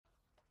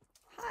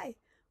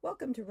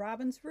Welcome to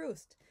Robyn's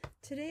Roost.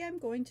 Today I'm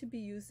going to be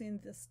using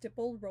the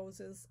Stippled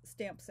Roses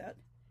stamp set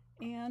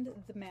and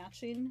the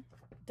matching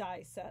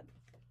die set.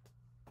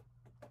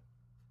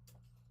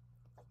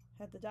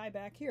 Had the die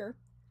back here.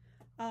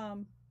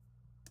 So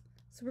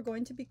we're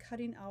going to be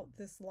cutting out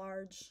this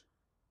large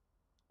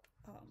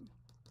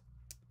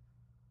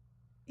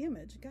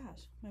image.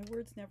 Gosh, my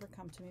words never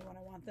come to me when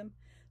I want them.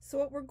 So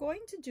what we're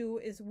going to do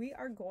is we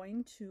are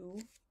going to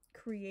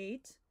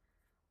create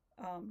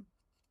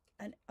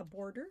a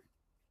border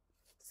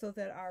so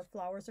that our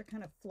flowers are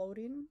kind of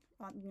floating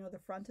on, the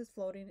front is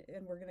floating,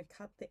 and we're going to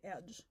cut the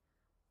edge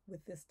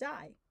with this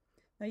die.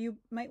 Now you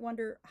might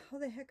wonder, how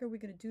the heck are we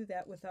going to do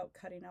that without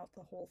cutting out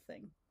the whole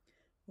thing?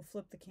 We'll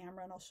flip the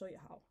camera and I'll show you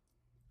how.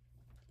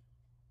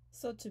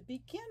 So to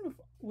begin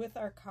with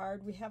our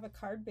card, we have a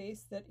card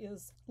base that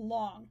is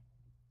long.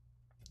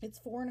 It's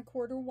 4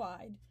 1/4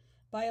 wide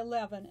by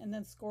 11 and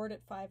then scored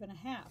at 5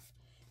 1/2.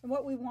 And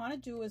what we want to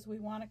do is we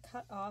want to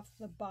cut off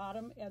the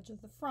bottom edge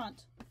of the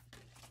front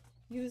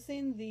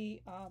using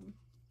the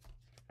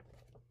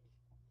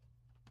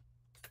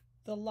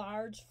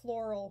large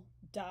floral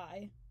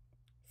die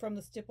from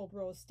the Stippled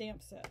Rose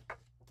stamp set.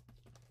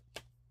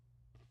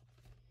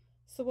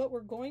 So what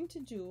we're going to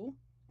do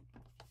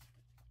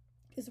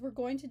is we're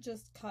going to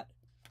just cut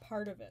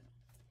part of it.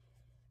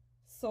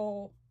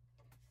 So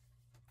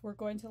we're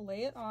going to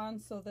lay it on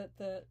so that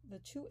the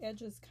two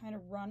edges kind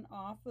of run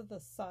off of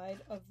the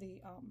side of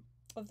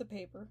the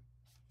paper.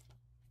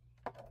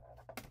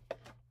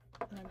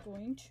 And I'm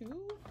going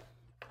to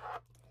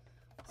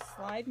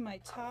slide my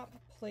top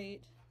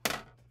plate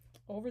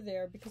over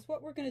there, because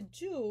what we're going to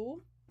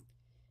do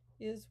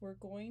is we're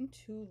going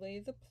to lay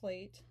the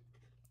plate.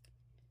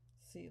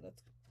 See,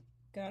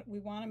 we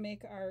want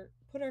to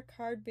put our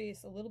card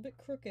base a little bit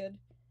crooked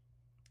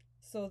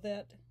so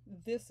that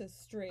this is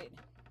straight.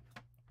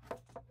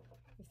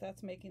 If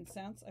that's making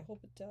sense, I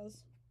hope it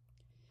does.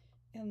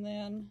 And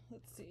then,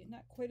 let's see,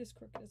 not quite as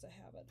crooked as I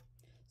have it.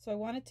 So I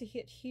want it to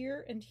hit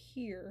here and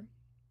here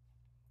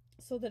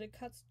so that it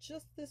cuts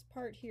just this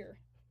part here.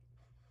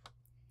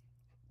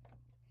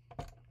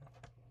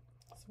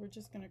 So we're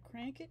just going to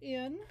crank it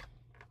in.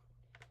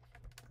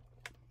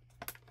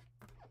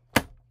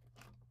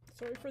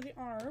 Sorry for the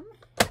arm.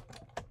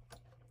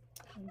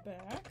 And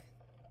back.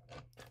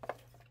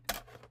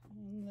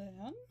 And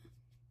then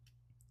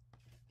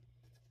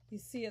you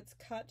see it's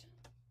cut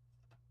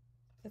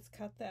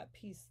that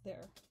piece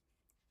there.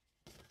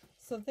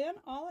 So then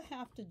all I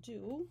have to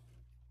do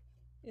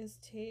is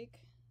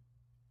take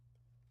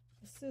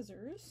the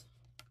scissors,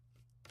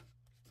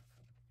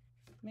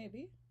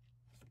 maybe,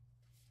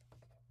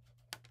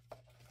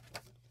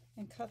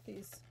 and cut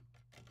the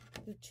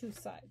two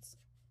sides.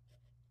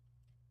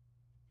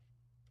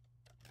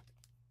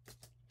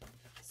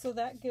 So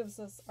that gives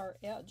us our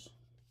edge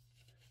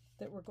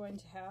that we're going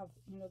to have,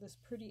 this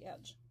pretty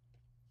edge.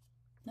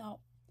 Now,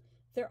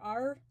 there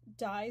are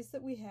dies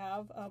that we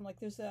have, like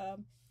there's a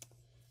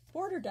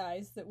border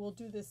dies that will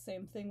do this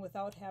same thing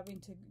without having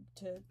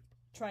to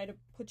try to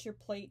put your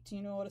plate,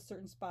 at a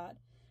certain spot.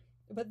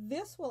 But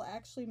this will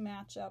actually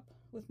match up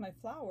with my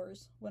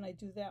flowers when I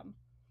do them.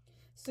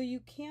 So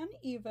you can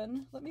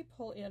even, let me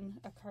pull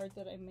in a card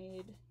that I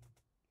made.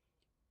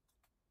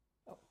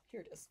 Oh,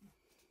 here it is.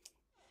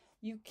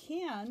 You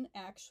can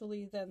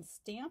actually then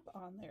stamp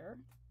on there.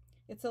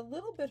 It's a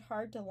little bit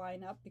hard to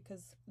line up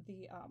because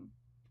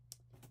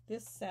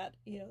this set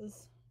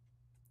is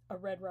a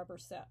red rubber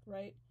set,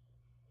 right?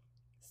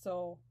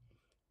 So,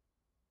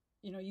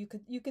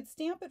 you could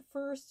stamp it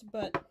first,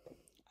 but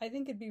I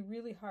think it'd be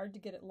really hard to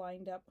get it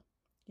lined up.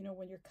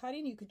 When you're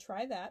cutting, you could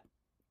try that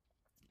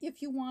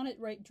if you want it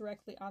right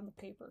directly on the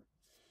paper.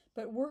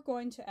 But we're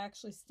going to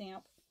actually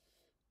stamp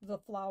the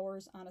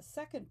flowers on a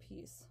second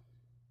piece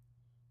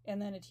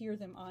and then adhere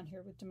them on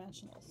here with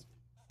dimensionals.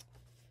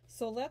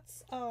 So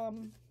let's,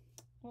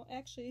 well,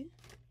 actually,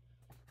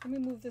 let me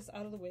move this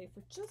out of the way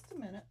for just a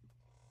minute.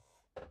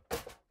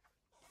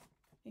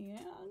 And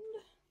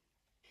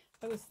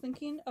I was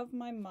thinking of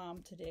my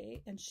mom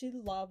today, and she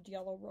loved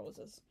yellow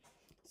roses.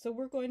 So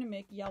we're going to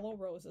make yellow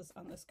roses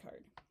on this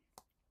card.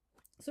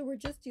 So we're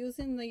just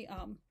using the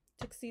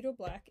Tuxedo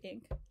Black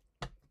ink.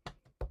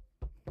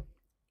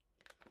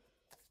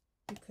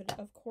 You could,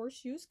 of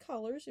course, use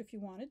colors if you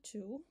wanted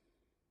to.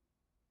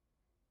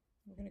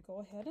 We're going to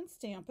go ahead and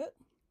stamp it.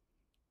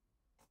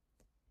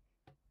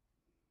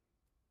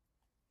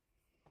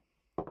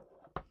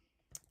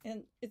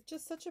 And it's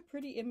just such a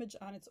pretty image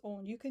on its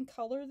own. You can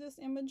color this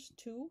image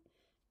too,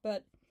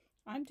 but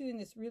I'm doing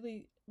this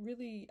really,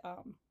 really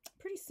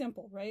pretty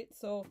simple, right?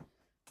 So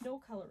no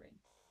coloring.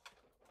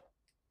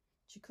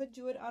 But you could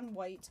do it on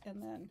white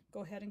and then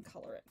go ahead and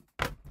color it.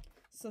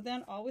 So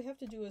then all we have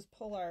to do is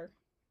pull our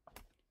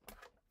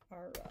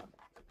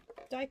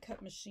die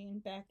cut machine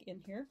back in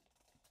here.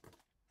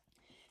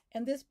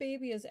 And this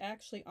baby is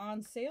actually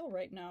on sale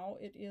right now.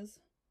 It is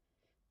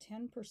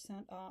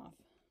 10% off.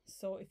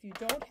 So if you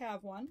don't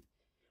have one,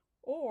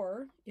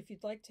 or if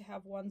you'd like to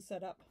have one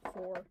set up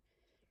for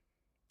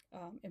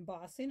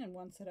embossing and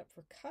one set up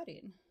for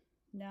cutting,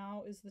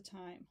 now is the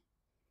time.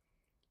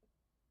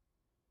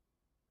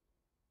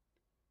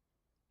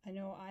 I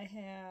know I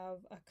have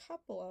a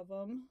couple of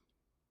them,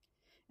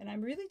 and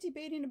I'm really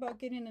debating about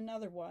getting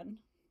another one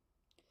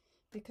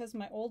because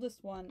my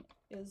oldest one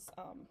is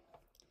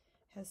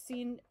has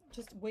seen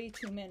just way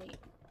too many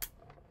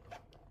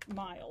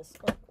miles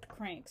or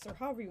cranks, or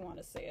however you want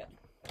to say it.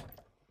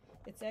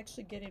 It's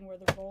actually getting where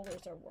the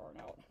rollers are worn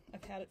out.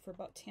 I've had it for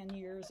about 10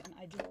 years and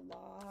I do a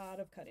lot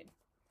of cutting.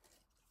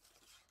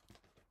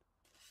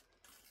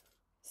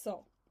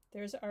 So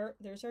there's our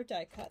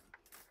die cut.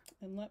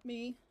 And let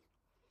me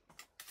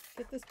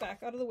get this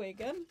back out of the way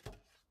again.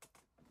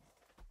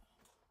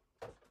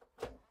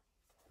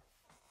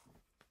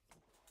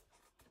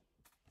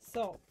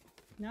 So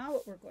now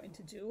what we're going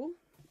to do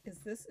is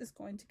this is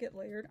going to get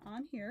layered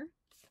on here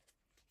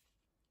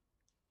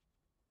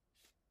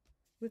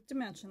with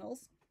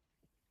dimensionals.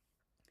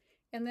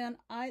 And then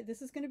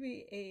this is going to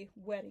be a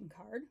wedding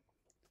card.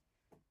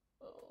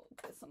 Oh,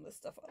 get some of this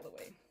stuff out of the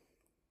way.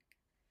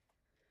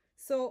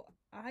 So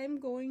I'm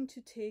going to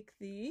take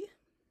the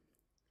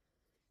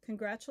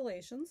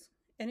congratulations,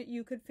 and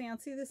you could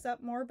fancy this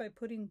up more by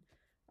putting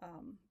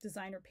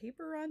designer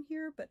paper on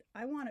here, but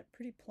I want it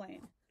pretty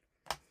plain.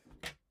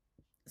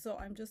 So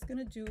I'm just going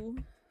to do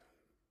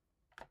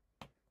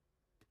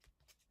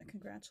a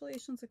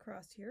congratulations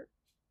across here.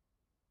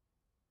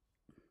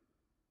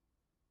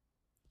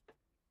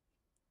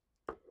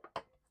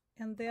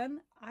 And then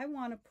I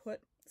want to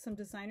put some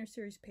designer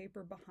series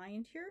paper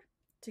behind here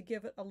to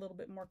give it a little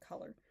bit more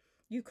color.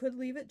 You could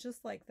leave it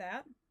just like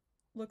that.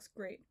 Looks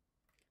great.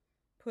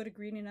 Put a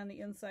greeting on the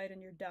inside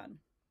and you're done.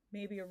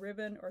 Maybe a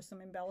ribbon or some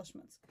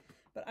embellishments.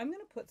 But I'm going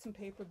to put some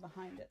paper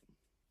behind it.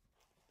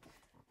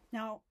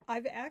 Now,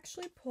 I've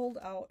actually pulled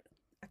out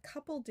a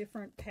couple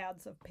different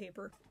pads of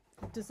paper,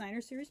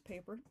 designer series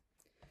paper.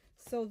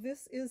 So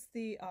this is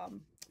the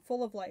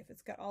Full of Life.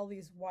 It's got all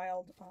these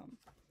wild,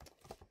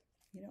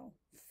 you know,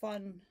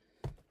 fun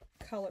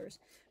colors.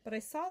 But I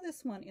saw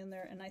this one in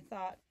there and I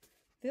thought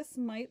this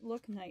might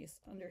look nice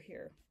under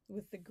here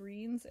with the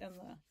greens and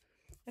the,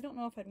 I don't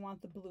know if I'd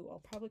want the blue. I'll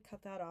probably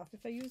cut that off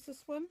if I use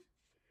this one.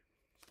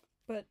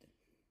 But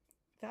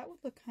that would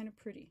look kind of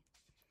pretty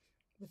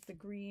with the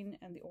green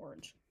and the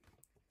orange.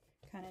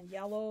 Kind of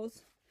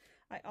yellows.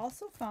 I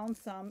also found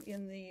some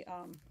in the,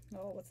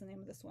 oh, what's the name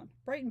of this one?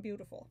 Bright and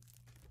Beautiful.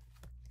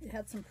 It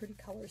had some pretty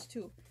colors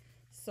too.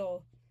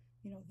 So,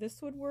 you know,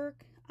 this would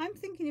work. I'm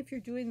thinking if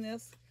you're doing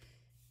this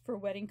for a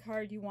wedding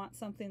card, you want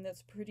something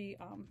that's pretty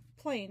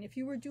plain. If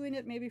you were doing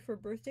it maybe for a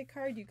birthday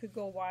card, you could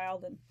go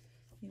wild and,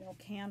 you know,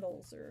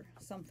 candles or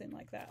something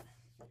like that.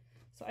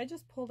 So I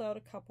just pulled out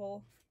a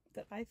couple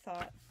that I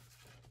thought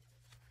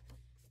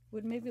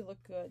would maybe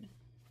look good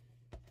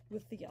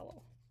with the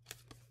yellow.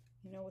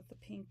 You know, with the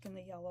pink and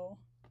the yellow.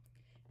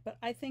 But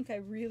I think I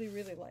really,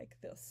 really like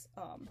this,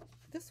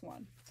 this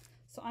one.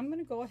 So I'm going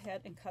to go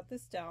ahead and cut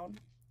this down.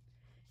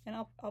 And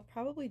I'll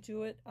probably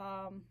do it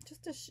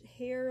just a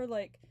hair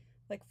like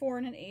 4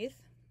 1/8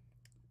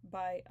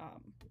 by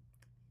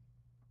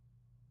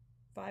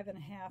 5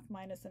 1/2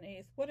 minus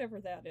 1/8, whatever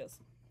that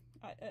is.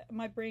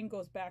 My brain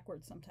goes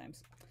backwards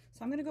sometimes.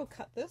 So I'm going to go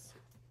cut this.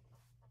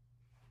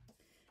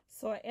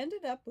 So I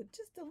ended up with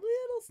just a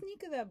little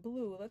sneak of that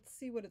blue. Let's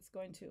see what it's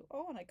going to.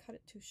 Oh, and I cut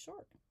it too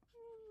short.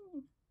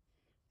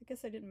 I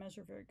guess I didn't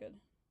measure very good.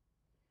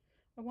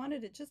 I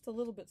wanted it just a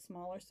little bit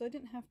smaller so I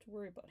didn't have to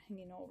worry about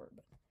hanging over,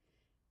 but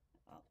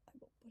I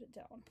will put it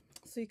down.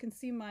 So you can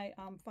see my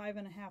 5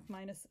 1/2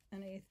 minus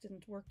 1/8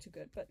 didn't work too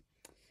good, but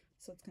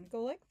so it's going to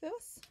go like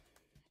this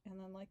and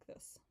then like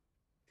this.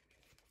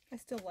 I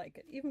still like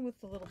it, even with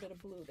the little bit of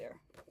blue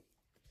there.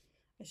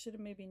 I should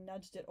have maybe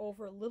nudged it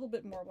over a little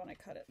bit more when I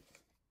cut it.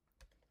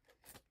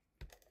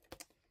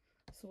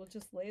 So we'll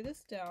just lay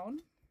this down.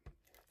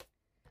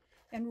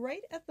 And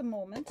right at the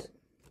moment,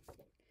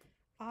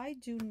 I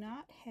do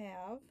not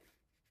have,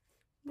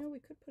 you know, we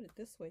could put it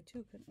this way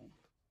too, couldn't we?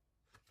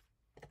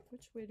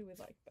 Which way do we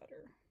like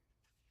better?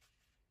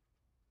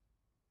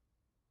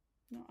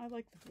 No, I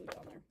like the blue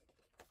down there.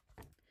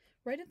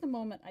 Right at the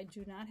moment, I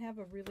do not have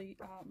a really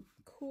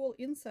cool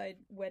inside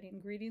wedding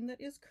greeting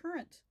that is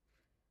current.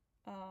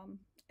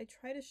 I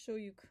try to show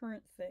you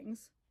current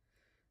things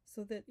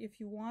so that if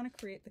you want to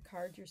create the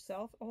card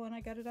yourself, oh, and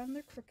I got it on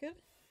there crooked.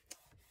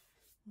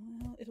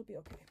 Well, it'll be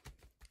okay.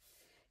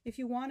 If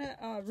you want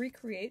to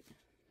recreate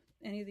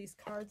any of these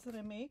cards that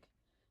I make,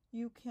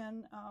 you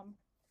can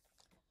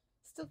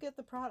still get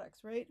the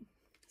products, right?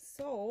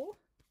 So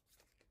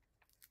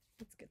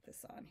let's get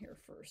this on here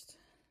first.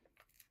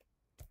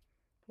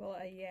 While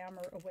I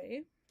yammer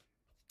away.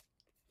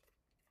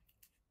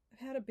 I've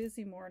had a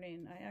busy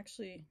morning.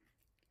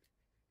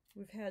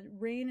 We've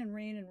had rain and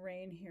rain and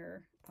rain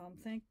here.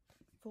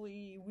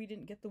 Thankfully, we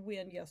didn't get the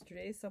wind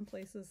yesterday. Some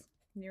places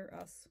near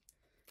us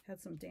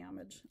had some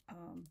damage.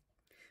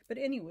 But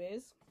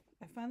anyways,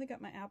 I finally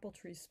got my apple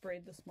tree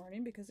sprayed this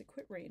morning because it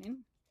quit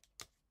raining.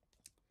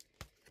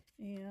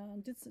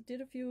 And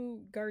did a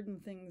few garden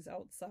things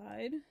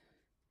outside.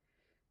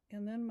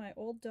 And then my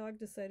old dog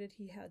decided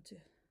he had to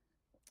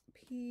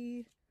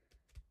pee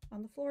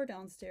on the floor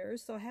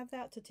downstairs. So I have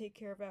that to take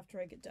care of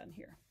after I get done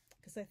here.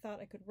 Because I thought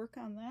I could work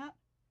on that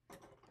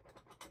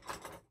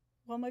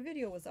while my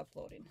video was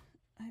uploading.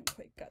 I haven't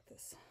quite got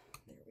this.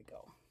 There we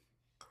go.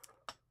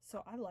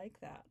 So I like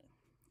that.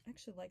 I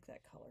actually like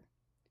that color.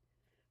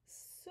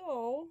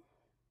 So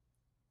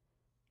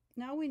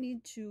now we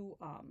need to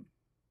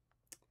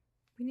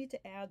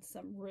add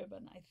some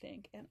ribbon, I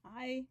think. And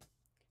I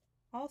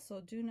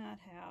also do not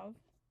have,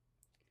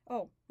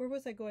 oh, where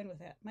was I going with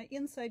that? My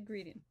inside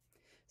greeting.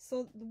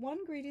 So the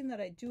one greeting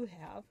that I do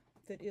have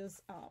that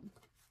is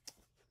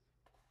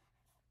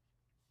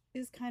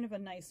kind of a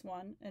nice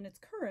one, and it's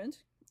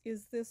current,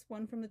 is this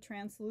one from the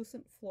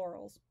Translucent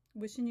Florals,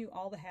 wishing you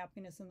all the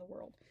happiness in the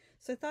world.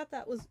 So I thought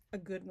that was a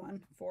good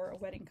one for a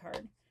wedding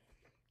card.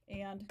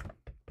 And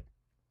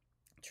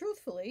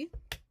truthfully,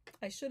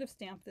 I should have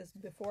stamped this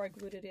before I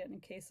glued it in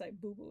case I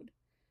boo-booed.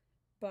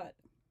 But,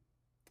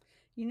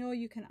 you know,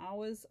 you can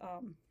always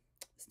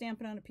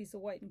stamp it on a piece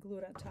of white and glue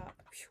it on top.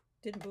 Whew,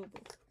 didn't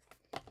boo-boo.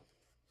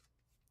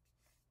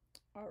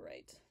 All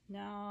right,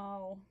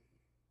 now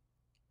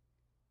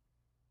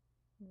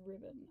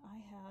ribbon.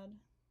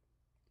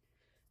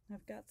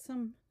 I've got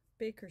some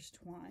baker's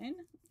twine,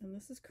 and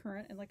this is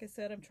current, and like I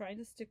said, I'm trying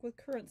to stick with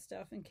current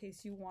stuff in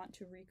case you want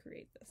to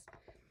recreate this.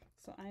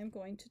 So I am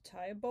going to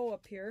tie a bow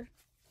up here,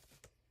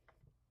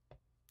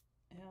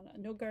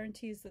 and no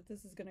guarantees that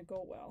this is going to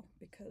go well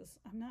because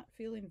I'm not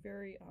feeling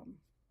very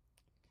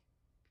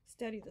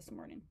steady this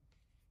morning.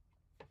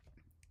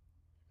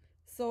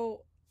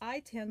 So I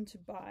tend to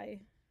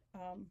buy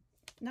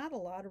not a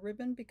lot of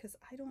ribbon because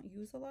I don't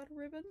use a lot of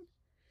ribbon.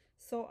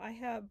 So I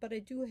have, but I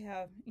do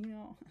have, you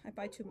know, I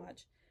buy too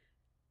much.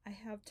 I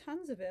have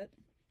tons of it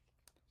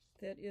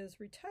that is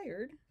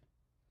retired,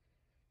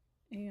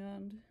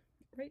 and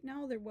right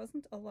now there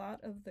wasn't a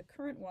lot of the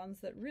current ones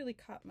that really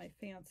caught my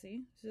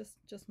fancy.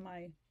 Just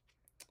my,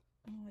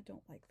 oh, I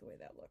don't like the way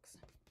that looks.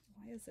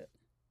 Why is it?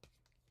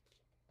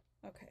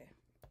 Okay.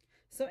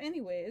 So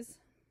anyways,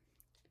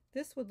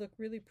 this would look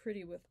really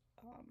pretty with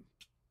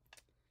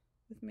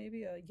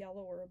maybe a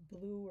yellow or a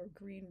blue or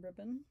green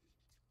ribbon,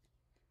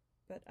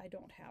 but I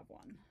don't have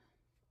one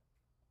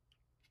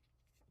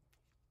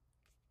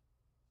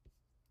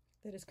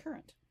that is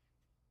current.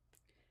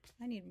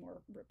 I need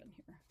more ribbon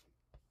here.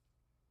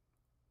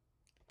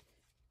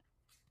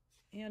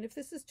 And if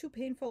this is too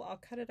painful, I'll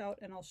cut it out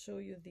and I'll show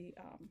you the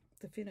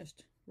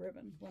finished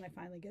ribbon when I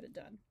finally get it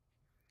done.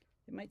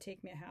 It might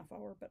take me a half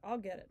hour, but I'll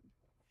get it.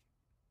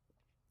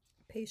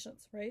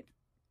 Patience, right?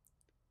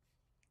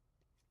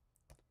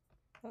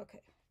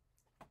 Okay.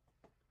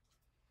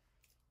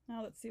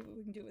 Now let's see what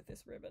we can do with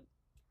this ribbon.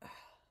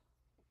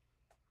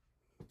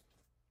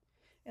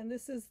 And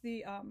this is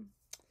the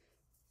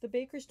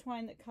baker's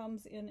twine that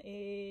comes in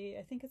a,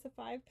 I think it's a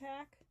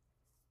 5-pack.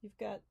 You've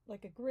got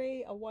like a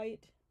gray, a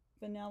white,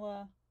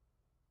 vanilla,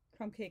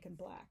 crumb cake, and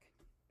black.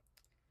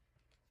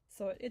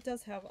 So it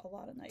does have a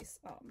lot of nice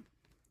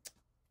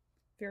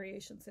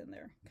variations in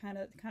there, kind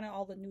of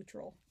all the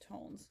neutral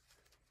tones.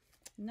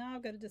 Now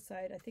I've got to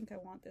decide. I think I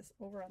want this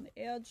over on the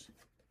edge,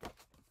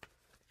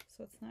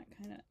 so it's not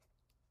kind of.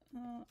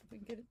 If we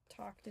can get it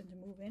talked into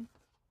moving.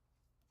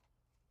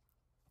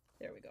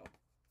 There we go.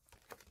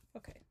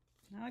 Okay,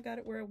 now I got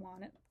it where I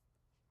want it.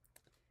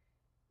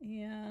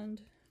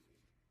 And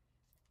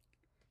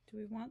do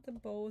we want the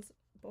bow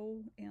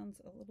ends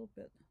a little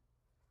bit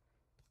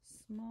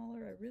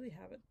smaller? I really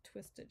have it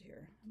twisted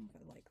here. I don't know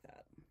if I like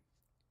that.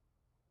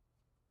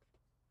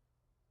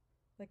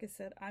 Like I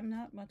said, I'm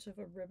not much of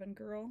a ribbon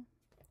girl,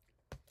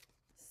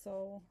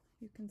 so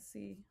you can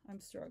see I'm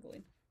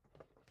struggling.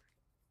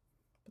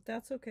 But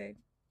that's okay.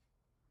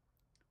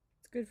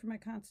 It's good for my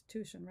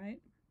constitution,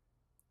 right?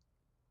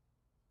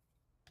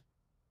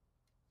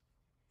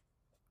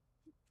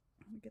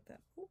 Let me get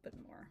that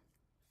open more.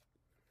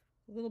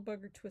 A little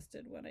bugger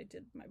twisted when I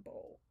did my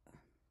bow.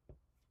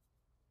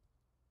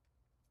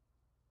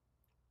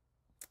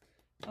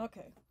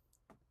 Okay.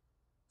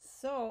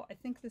 So I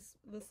think this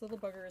little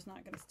bugger is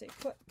not going to stay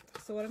put.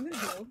 So what I'm going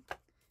to do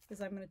is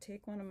I'm going to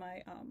take one of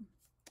my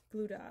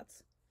glue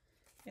dots,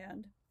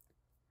 and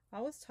I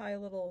always tie a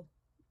little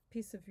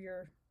piece of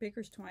your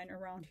baker's twine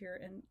around here,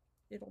 and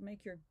it'll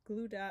make your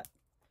glue dot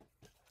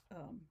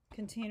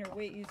container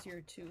way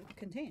easier to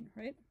contain,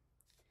 right?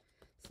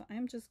 So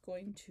I'm just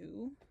going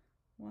to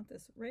want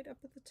this right up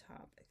at the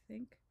top, I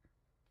think.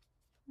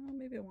 Well,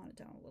 maybe I want it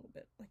down a little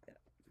bit like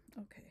that.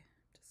 Okay,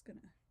 I'm just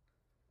gonna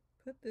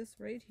put this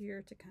right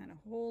here to kind of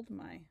hold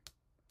my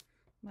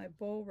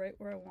bow right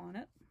where I want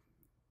it.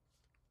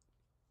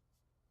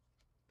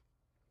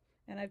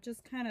 And I've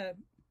just kind of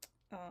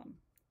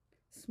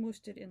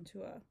smooshed it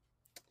into a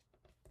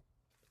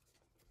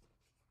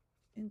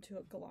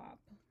glop.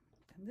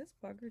 And this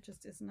bugger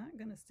just is not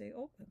going to stay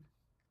open.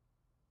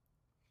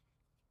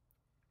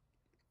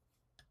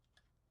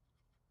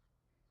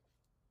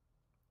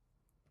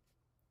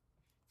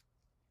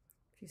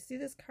 If you see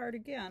this card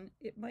again,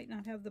 it might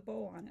not have the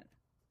bow on it.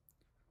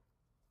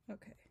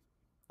 Okay,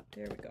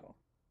 there we go.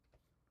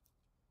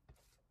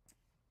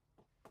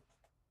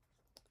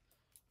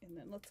 And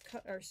then let's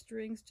cut our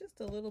strings just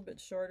a little bit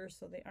shorter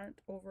so they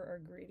aren't over our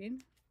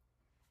greeting.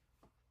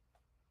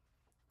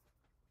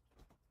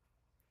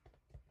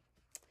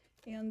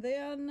 And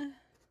then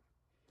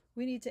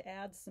we need to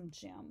add some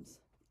gems.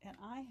 And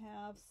I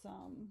have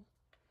some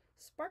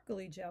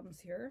sparkly gems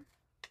here.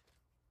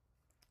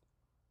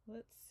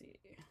 Let's see.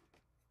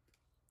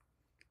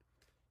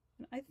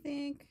 And I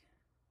think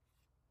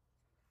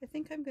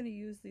I'm going to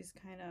use these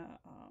kind of,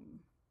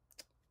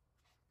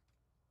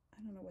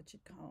 I don't know what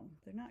you'd call them.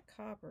 They're not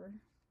copper.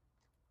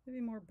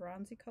 Maybe more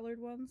bronzy colored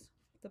ones.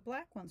 The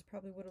black ones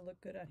probably would have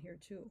looked good on here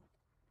too.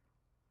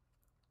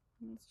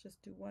 Let's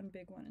just do one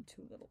big one and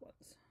two little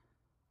ones.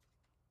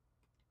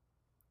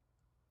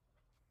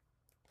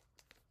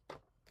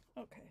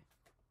 Okay.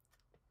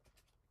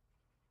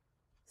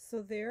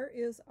 So there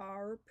is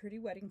our pretty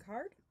wedding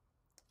card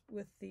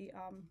with the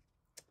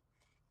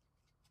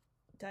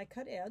die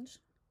cut edge.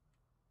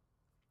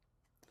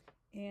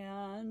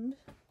 And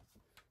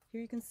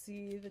here you can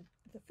see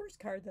the first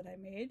card that I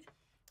made,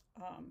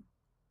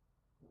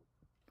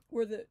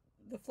 where the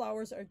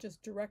flowers are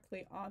just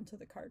directly onto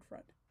the card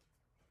front.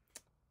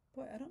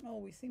 Boy, I don't know,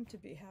 we seem to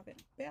be having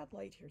bad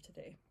light here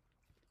today.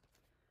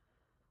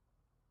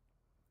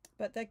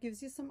 But that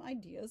gives you some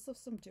ideas of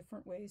some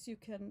different ways you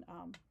can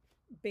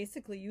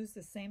basically use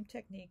the same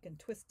technique and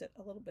twist it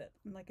a little bit.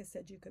 And like I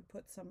said, you could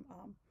put some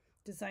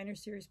designer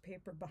series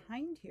paper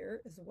behind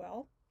here as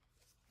well,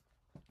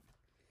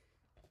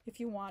 if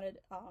you wanted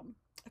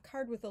a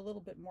card with a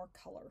little bit more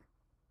color.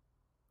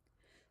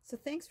 So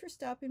thanks for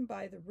stopping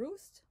by the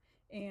Roost,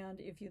 and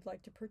if you'd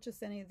like to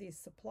purchase any of these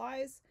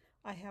supplies,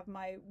 I have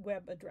my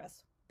web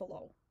address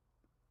below.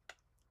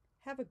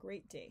 Have a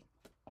great day.